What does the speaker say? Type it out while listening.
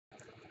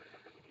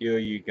Yo,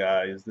 you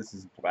guys, this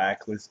is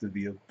Blacklist of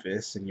the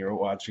Abyss, and you're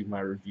watching my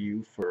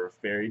review for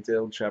Fairy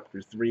Tail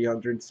Chapter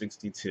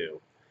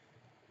 362.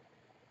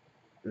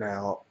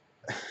 Now,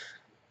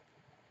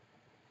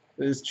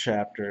 this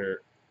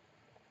chapter,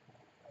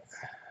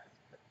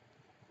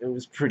 it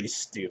was pretty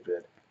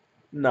stupid.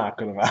 Not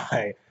gonna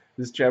lie,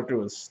 this chapter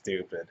was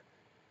stupid.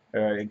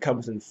 Alright, it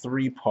comes in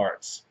three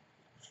parts.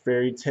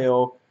 Fairy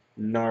Tail,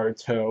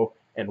 Naruto,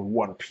 and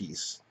One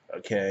Piece,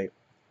 okay?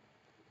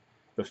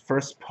 The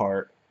first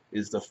part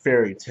is the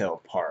Fairy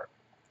Tail part.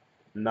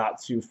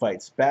 Natsu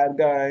fights bad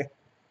guy,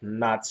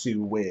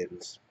 Natsu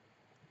wins.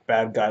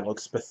 Bad guy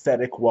looks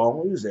pathetic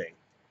while losing.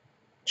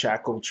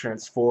 Jackal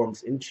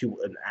transforms into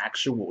an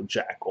actual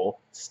jackal,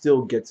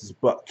 still gets his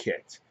butt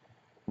kicked.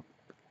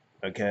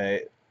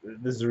 Okay,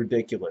 this is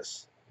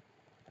ridiculous.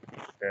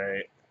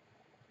 Alright,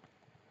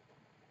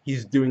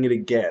 he's doing it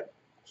again.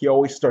 He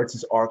always starts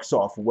his arcs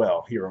off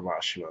well, Hiro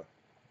Mashima.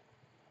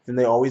 Then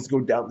they always go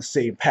down the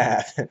same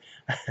path.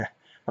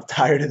 I'm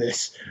tired of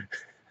this.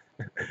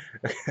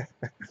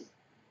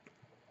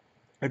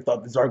 I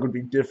thought this arc would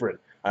be different.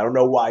 I don't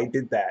know why I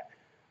did that.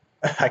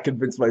 I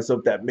convinced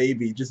myself that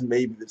maybe, just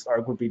maybe, this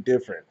arc would be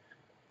different.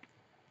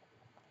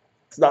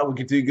 It's not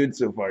looking too good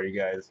so far, you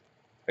guys.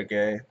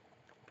 Okay?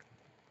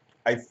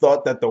 I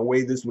thought that the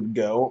way this would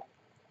go,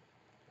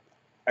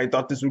 I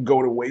thought this would go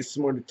in a way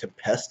similar to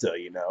Tempesta,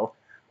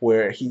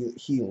 where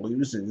he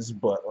loses,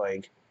 but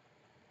like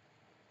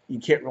you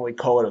can't really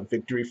call it a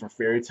victory for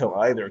Fairy Tail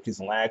either, because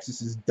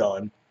Laxus is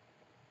done,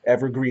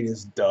 Evergreen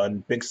is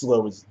done, Big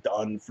Slow is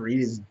done,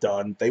 Freed is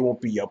done. They won't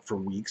be up for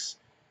weeks.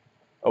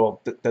 Oh,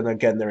 well, then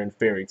again, they're in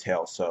Fairy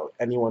Tail, so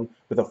anyone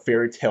with a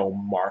Fairy Tail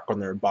mark on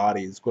their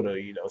body is going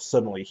to,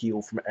 suddenly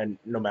heal from, and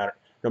no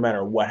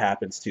matter what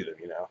happens to them,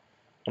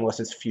 unless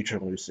it's Future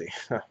Lucy.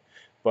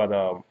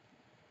 But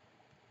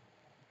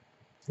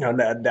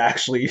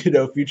actually,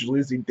 Future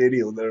Lucy did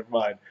heal. Never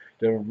mind.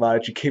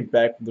 She came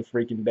back from the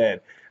freaking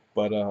dead.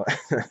 But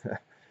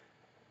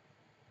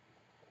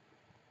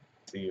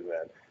dude,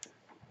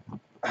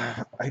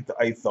 man,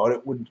 I thought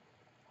it would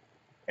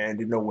end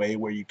in a way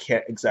where you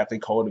can't exactly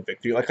call it a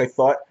victory. Like I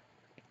thought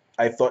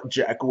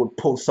Jackal would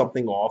pull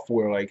something off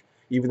where, like,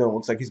 even though it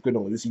looks like he's going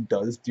to lose, he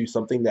does do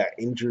something that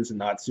injures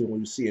Natsu,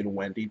 Lucy, and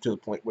Wendy to the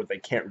point where they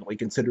can't really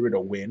consider it a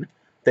win.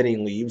 Then he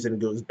leaves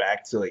and goes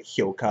back to like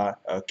Kyoka,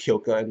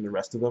 and the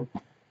rest of them.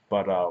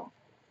 But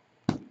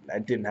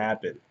that didn't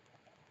happen.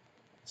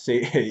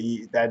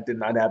 See, that did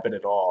not happen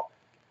at all.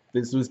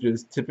 This was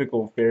just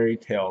typical Fairy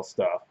Tail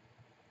stuff,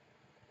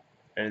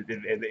 and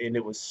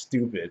it was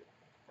stupid.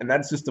 And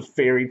that's just the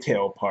Fairy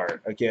Tail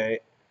part, okay?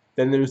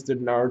 Then there's the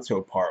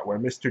Naruto part where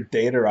Mr.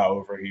 Datara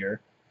over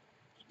here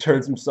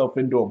turns himself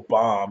into a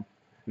bomb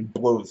and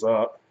blows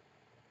up.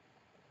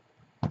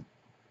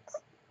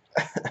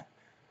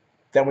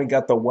 Then we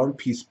got the One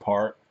Piece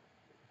part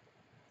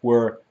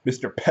where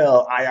Mr.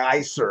 Pell,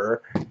 aye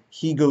sir,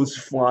 he goes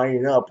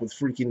flying up with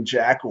freaking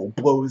Jackal,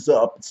 blows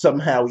up,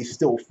 somehow he's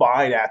still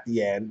fine at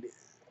the end.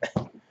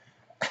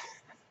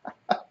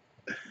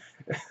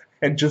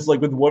 And just like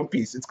with One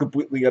Piece, it's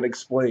completely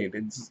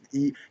unexplained.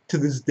 To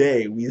this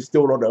day, we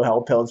still don't know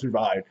how Pell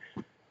survived.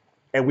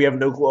 And we have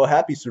no clue how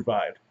Happy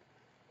survived.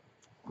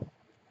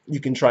 You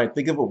can try and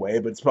think of a way,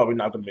 but it's probably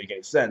not going to make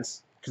any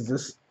sense. Because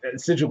this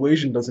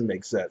situation doesn't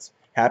make sense.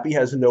 Happy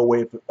has no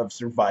way of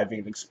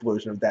surviving an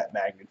explosion of that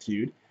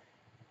magnitude.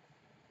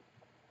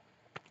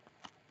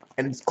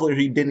 And it's clear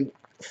he didn't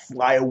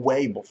fly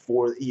away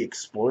before he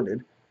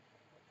exploded.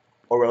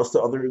 Or else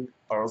all the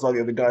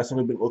other guys would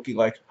have been looking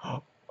like,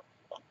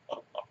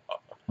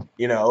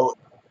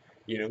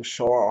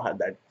 Cheryl had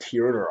that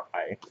tear in her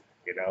eye.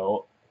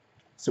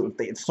 So if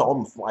they had saw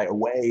him fly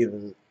away,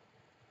 then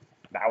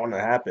that wouldn't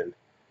have happened.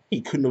 He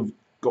couldn't have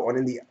gone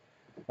in the,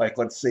 like,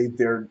 let's say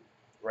they're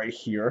right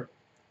here,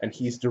 and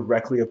he's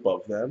directly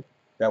above them.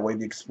 That way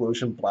the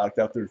explosion blocked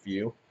out their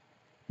view.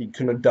 He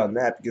couldn't have done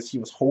that because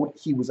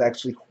he was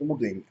actually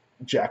holding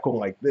Jackal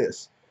like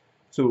this.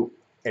 So,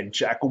 and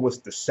Jackal was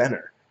the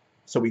center.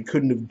 So he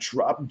couldn't have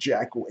dropped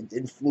Jackal and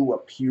then flew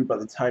up here by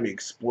the time he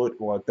exploded.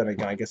 Well, then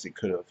again, I guess he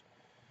could have.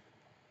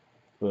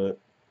 But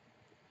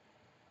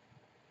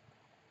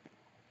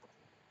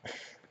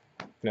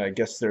yeah, I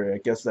guess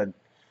that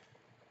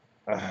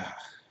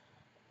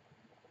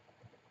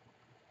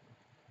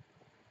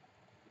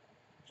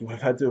you would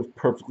have had to have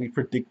perfectly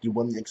predicted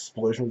when the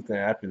explosion was going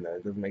to happen. That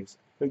it doesn't make sense.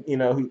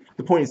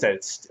 The point is that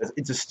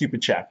it's a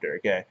stupid chapter.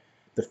 Okay,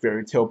 the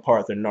Fairy Tail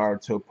part, the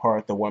Naruto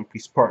part, the One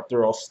Piece part,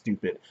 they're all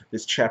stupid.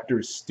 This chapter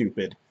is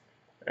stupid.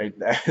 Right?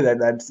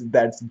 That's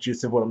the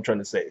gist of what I'm trying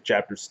to say. The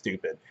chapter's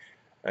stupid.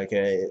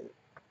 Okay,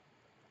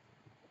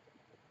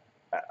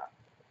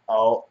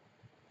 I'll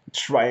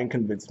try and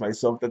convince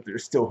myself that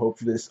there's still hope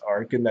for this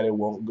arc and that it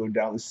won't go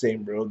down the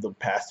same road the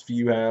past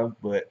few have,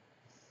 but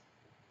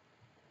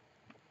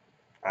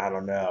I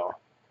don't know.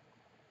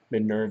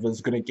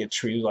 Minerva's gonna get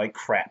treated like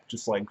crap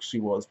just like she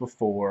was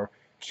before.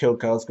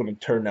 Kyoka's gonna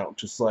turn out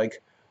just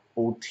like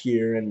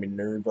Otier and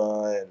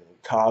Minerva and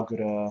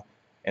Kagura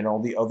and all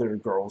the other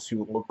girls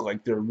who look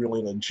like they're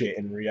really legit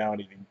in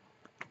reality.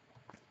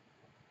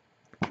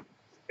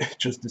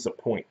 just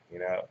disappoint.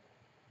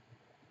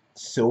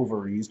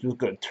 Silver, he's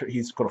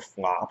gonna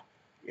flop.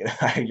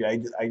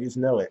 I just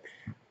know it.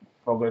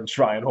 I'm gonna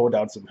try and hold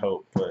out some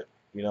hope, but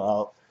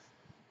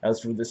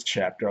as for this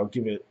chapter, I'll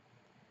give it.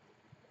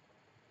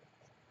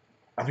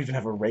 I don't even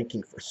have a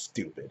ranking for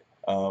stupid.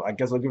 I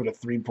guess I'll give it a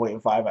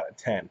 3.5 out of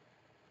 10.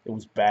 It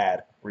was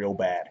bad, real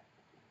bad,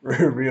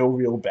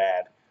 real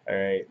bad. All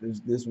right,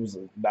 this was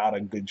not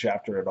a good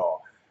chapter at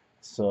all.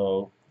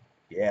 So,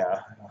 yeah,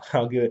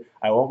 I'll give it.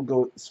 I won't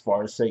go as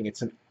far as saying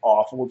it's an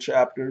awful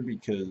chapter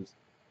because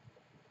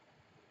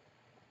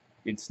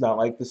it's not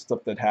like the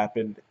stuff that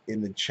happened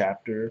in the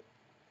chapter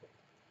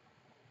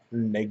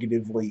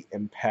negatively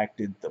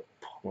impacted the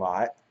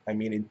plot. I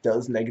mean, it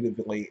does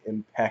negatively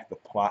impact the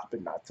plot,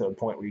 but not to a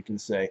point where you can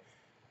say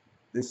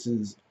this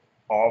is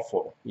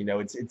awful.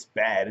 It's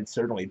bad. It's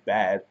certainly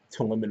bad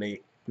to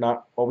eliminate.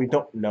 Not well, we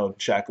don't know if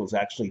Jacko's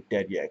actually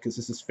dead yet because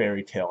this is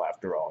fairy tale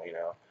after all.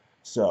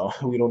 So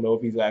we don't know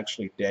if he's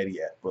actually dead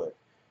yet, but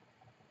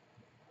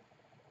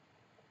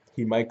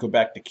he might go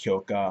back to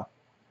Kyoka,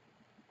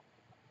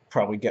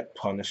 probably get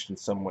punished in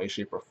some way,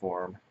 shape, or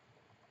form,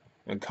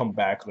 and come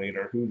back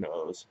later. Who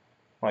knows?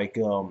 Like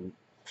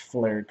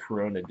Flare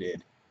Corona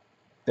did.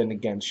 Then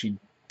again, she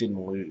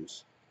didn't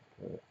lose.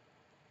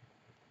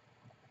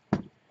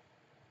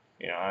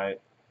 I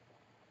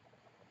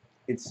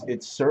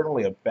it's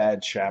certainly a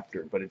bad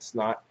chapter, but it's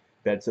not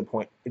bad to the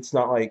point. It's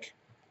not like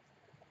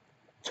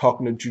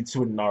talking to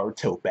Jutsu and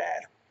Naruto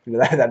bad.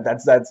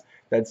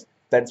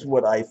 That's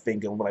what I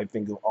think of when I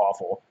think of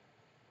awful.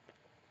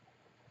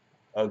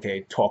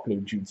 Okay,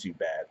 talking to Jutsu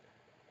bad.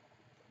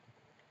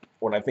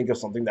 When I think of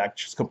something that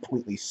just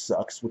completely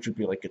sucks, which would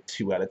be like a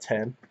 2 out of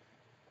 10,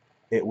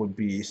 it would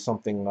be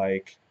something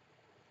like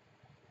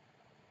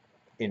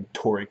in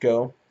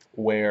Toriko,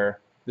 where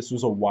this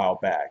was a while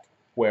back,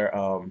 where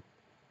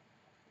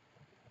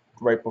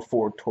right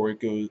before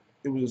Toriko,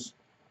 it was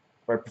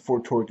right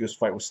before Toriko's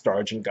fight with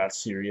Starjin got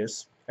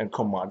serious and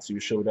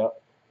Komatsu showed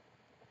up,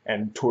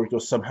 and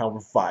Toriko somehow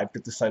revived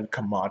it, decided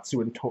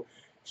Komatsu, and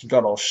he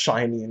got all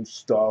shiny and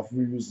stuff.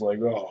 He was like,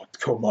 "Oh,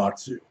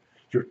 Komatsu,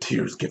 your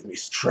tears give me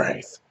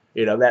strength."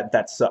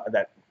 That's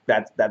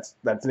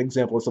an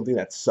example of something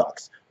that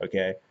sucks.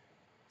 Okay,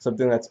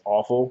 something that's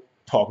awful.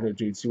 Talking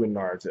to Jutsu and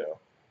Naruto.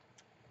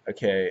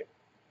 Okay,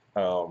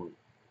 um,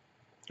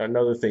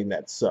 another thing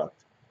that sucked.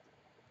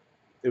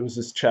 It was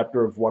this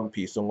chapter of One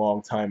Piece a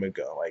long time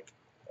ago, like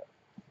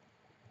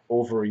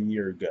over a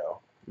year ago,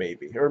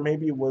 maybe, or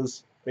maybe it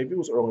was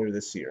earlier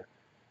this year.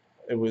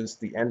 It was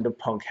the end of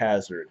Punk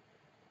Hazard,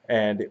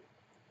 and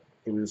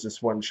it was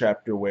this one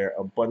chapter where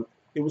a bunch.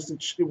 It was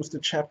the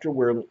chapter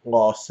where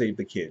Law saved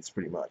the kids,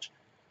 pretty much.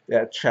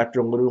 That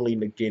chapter literally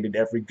negated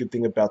every good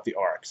thing about the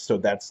arc. So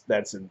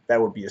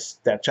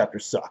that chapter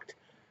sucked.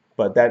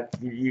 But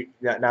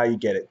now you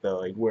get it though,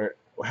 like where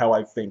how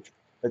I think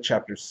a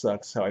chapter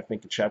sucks, how I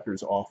think a chapter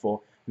is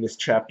awful, and this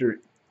chapter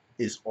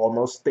is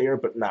almost there,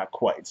 but not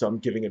quite. So I'm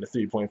giving it a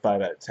 3.5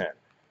 out of 10.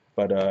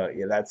 But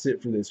yeah, that's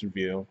it for this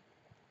review.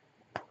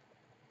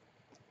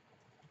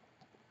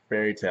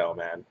 Fairy Tail,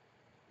 man.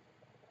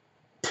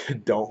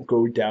 Don't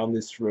go down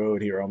this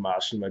road, Hiro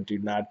Mashima. Do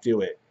not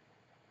do it.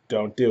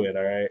 Don't do it,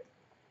 alright?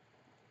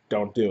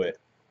 Don't do it.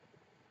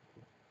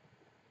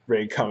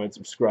 Rate, comment,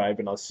 subscribe,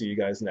 and I'll see you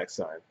guys next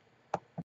time.